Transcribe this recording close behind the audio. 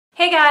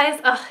Hey guys!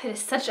 Oh, it is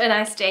such a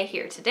nice day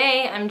here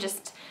today. I'm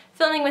just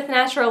filming with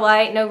natural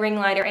light, no ring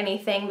light or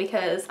anything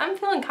because I'm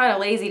feeling kind of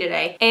lazy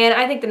today. And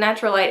I think the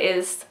natural light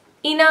is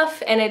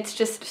enough and it's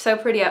just so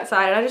pretty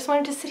outside and I just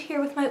wanted to sit here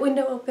with my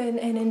window open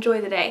and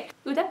enjoy the day.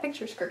 Ooh, that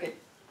picture's crooked.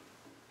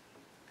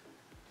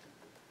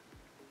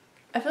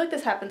 I feel like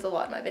this happens a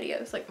lot in my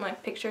videos, like my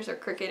pictures are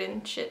crooked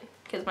and shit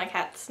because my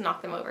cats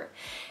knock them over.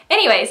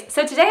 Anyways,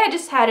 so today I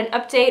just had an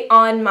update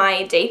on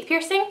my Daith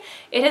piercing.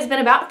 It has been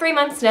about 3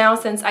 months now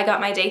since I got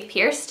my Daith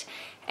pierced,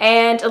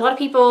 and a lot of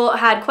people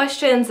had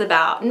questions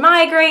about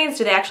migraines,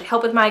 do they actually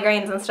help with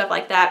migraines and stuff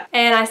like that.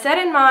 And I said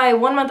in my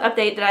 1 month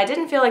update that I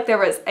didn't feel like there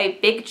was a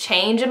big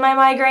change in my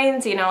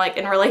migraines, you know, like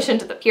in relation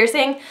to the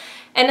piercing.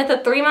 And at the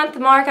 3 month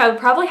mark, I would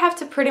probably have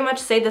to pretty much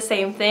say the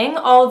same thing,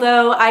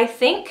 although I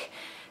think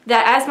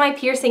that as my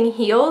piercing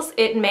heals,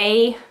 it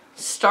may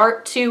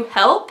start to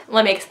help.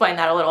 Let me explain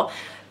that a little.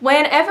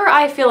 Whenever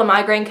I feel a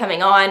migraine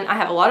coming on, I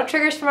have a lot of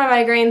triggers for my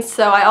migraines,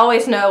 so I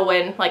always know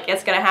when like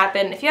it's gonna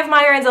happen. If you have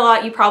migraines a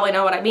lot, you probably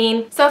know what I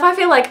mean. So if I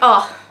feel like,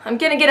 oh, I'm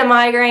gonna get a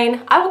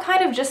migraine, I will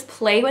kind of just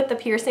play with the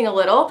piercing a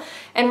little,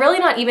 and really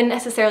not even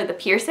necessarily the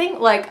piercing.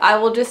 Like I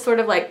will just sort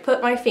of like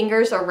put my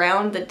fingers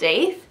around the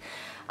Daith,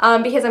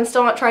 because I'm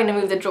still not trying to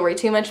move the jewelry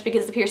too much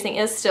because the piercing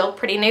is still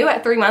pretty new.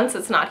 At 3 months,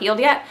 it's not healed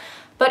yet.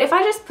 But if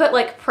I just put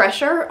like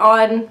pressure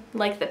on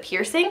like the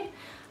piercing,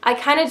 I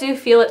kind of do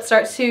feel it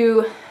start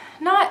to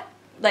not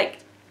like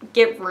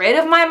get rid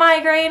of my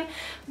migraine,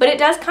 but it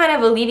does kind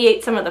of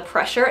alleviate some of the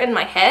pressure in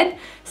my head.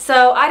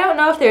 So I don't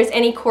know if there's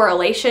any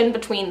correlation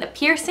between the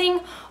piercing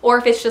or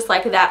if it's just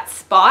like that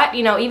spot.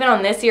 You know, even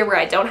on this ear where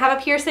I don't have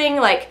a piercing,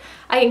 like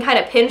I can kind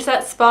of pinch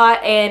that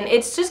spot and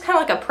it's just kind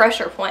of like a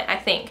pressure point, I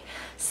think.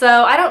 So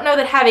I don't know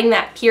that having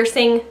that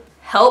piercing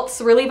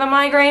helps relieve a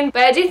migraine,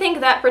 but I do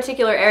think that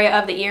particular area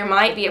of the ear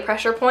might be a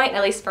pressure point,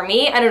 at least for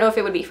me. I don't know if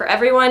it would be for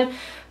everyone,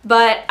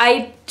 but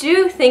I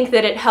do think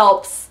that it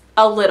helps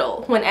a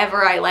little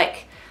whenever I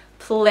like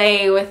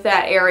play with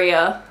that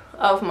area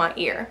of my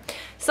ear.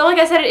 So like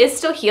I said, it is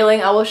still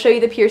healing. I will show you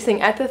the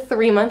piercing at the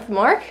 3 month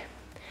mark.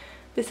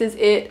 This is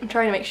it. I'm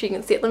trying to make sure you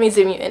can see it. Let me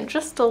zoom you in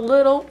just a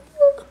little.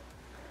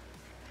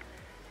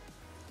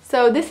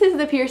 So this is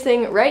the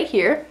piercing right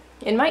here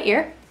in my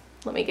ear.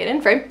 Let me get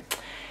in frame.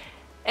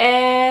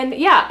 And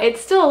yeah, it's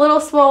still a little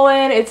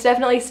swollen. It's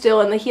definitely still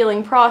in the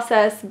healing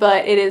process,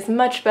 but it is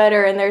much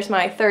better. And there's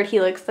my third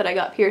helix that I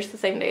got pierced the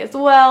same day as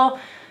well,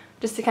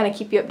 just to kind of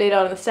keep you updated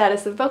on the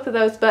status of both of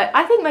those. But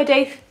I think my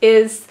Daith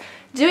is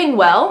doing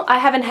well. I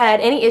haven't had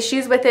any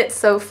issues with it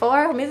so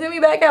far. Let me zoom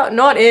you back out.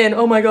 Not in.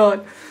 Oh my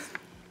god.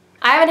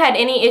 I haven't had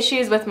any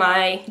issues with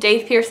my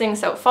Daith piercing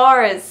so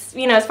far. As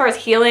you know, as far as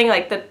healing,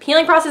 like the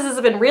healing processes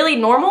have been really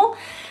normal.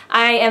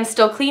 I am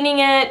still cleaning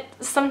it,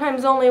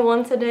 sometimes only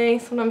once a day,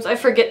 sometimes I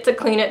forget to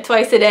clean it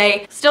twice a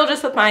day. Still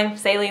just with my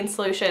saline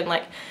solution,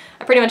 like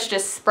I pretty much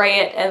just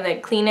spray it and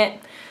then clean it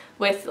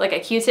with like a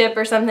Q-tip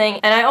or something.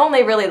 And I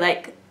only really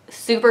like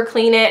super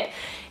clean it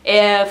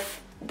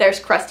if there's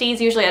crusties.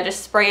 Usually I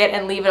just spray it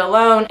and leave it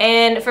alone.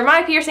 And for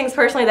my piercings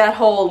personally, that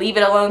whole leave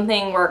it alone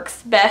thing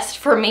works best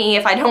for me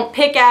if I don't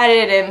pick at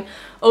it and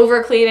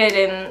over clean it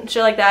and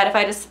shit like that. If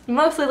I just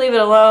mostly leave it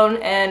alone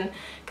and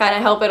kind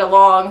of help it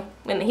along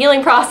in the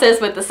healing process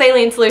with the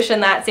saline solution,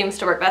 that seems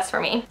to work best for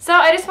me. So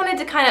I just wanted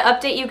to kind of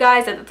update you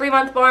guys at the 3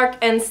 month mark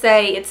and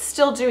say it's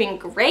still doing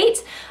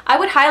great. I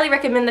would highly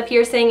recommend the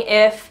piercing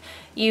if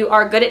you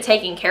are good at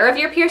taking care of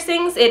your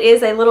piercings. It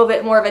is a little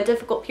bit more of a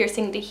difficult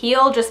piercing to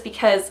heal just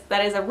because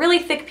that is a really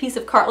thick piece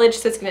of cartilage,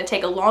 so it's going to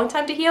take a long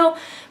time to heal,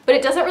 but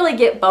it doesn't really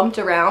get bumped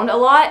around a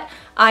lot.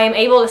 I am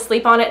able to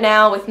sleep on it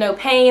now with no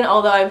pain,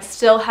 although I'm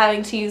still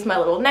having to use my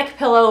little neck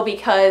pillow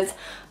because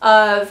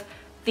of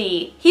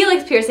the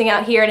helix piercing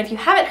out here. And if you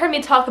haven't heard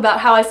me talk about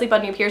how I sleep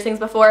on new piercings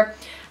before,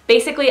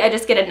 basically I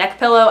just get a neck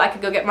pillow. I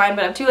could go get mine,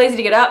 but I'm too lazy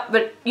to get up.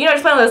 But you know,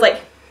 just one of those like,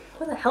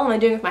 what the hell am I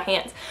doing with my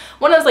hands?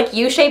 One of those like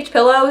U-shaped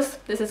pillows.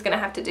 This is gonna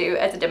have to do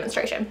as a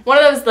demonstration. One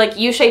of those like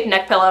U-shaped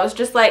neck pillows,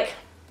 just like,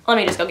 let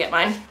me just go get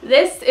mine.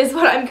 This is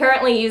what I'm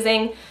currently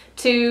using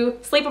to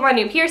sleep on my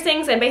new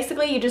piercings, and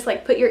basically you just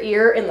like put your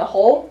ear in the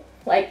hole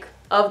like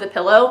of the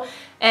pillow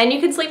and you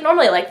can sleep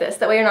normally like this.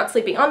 That way you're not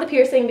sleeping on the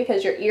piercing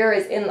because your ear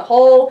is in the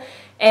hole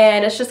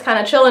and it's just kind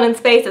of chilling in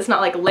space. It's not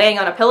like laying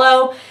on a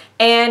pillow.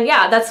 And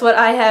yeah, that's what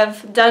I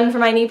have done for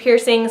my new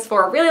piercings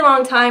for a really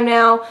long time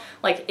now.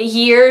 Like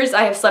years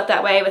I have slept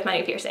that way with my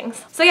new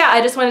piercings. So yeah,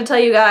 I just wanted to tell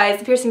you guys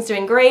the piercing's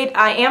doing great.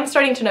 I am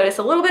starting to notice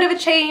a little bit of a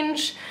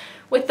change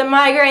with the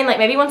migraine. Like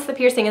maybe once the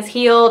piercing is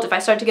healed, if I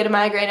start to get a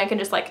migraine, I can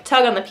just like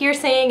tug on the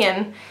piercing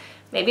and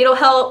maybe it'll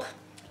help.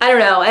 I don't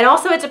know. And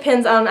also it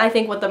depends on, I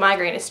think, what the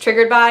migraine is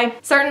triggered by.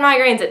 Certain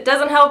migraines it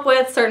doesn't help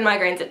with, certain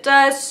migraines it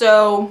does,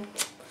 so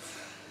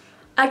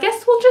I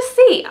guess we'll just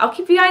see. I'll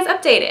keep you guys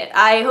updated.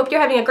 I hope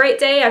you're having a great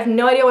day. I have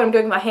no idea what I'm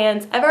doing with my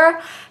hands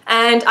ever,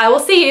 and I will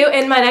see you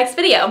in my next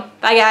video.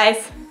 Bye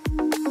guys.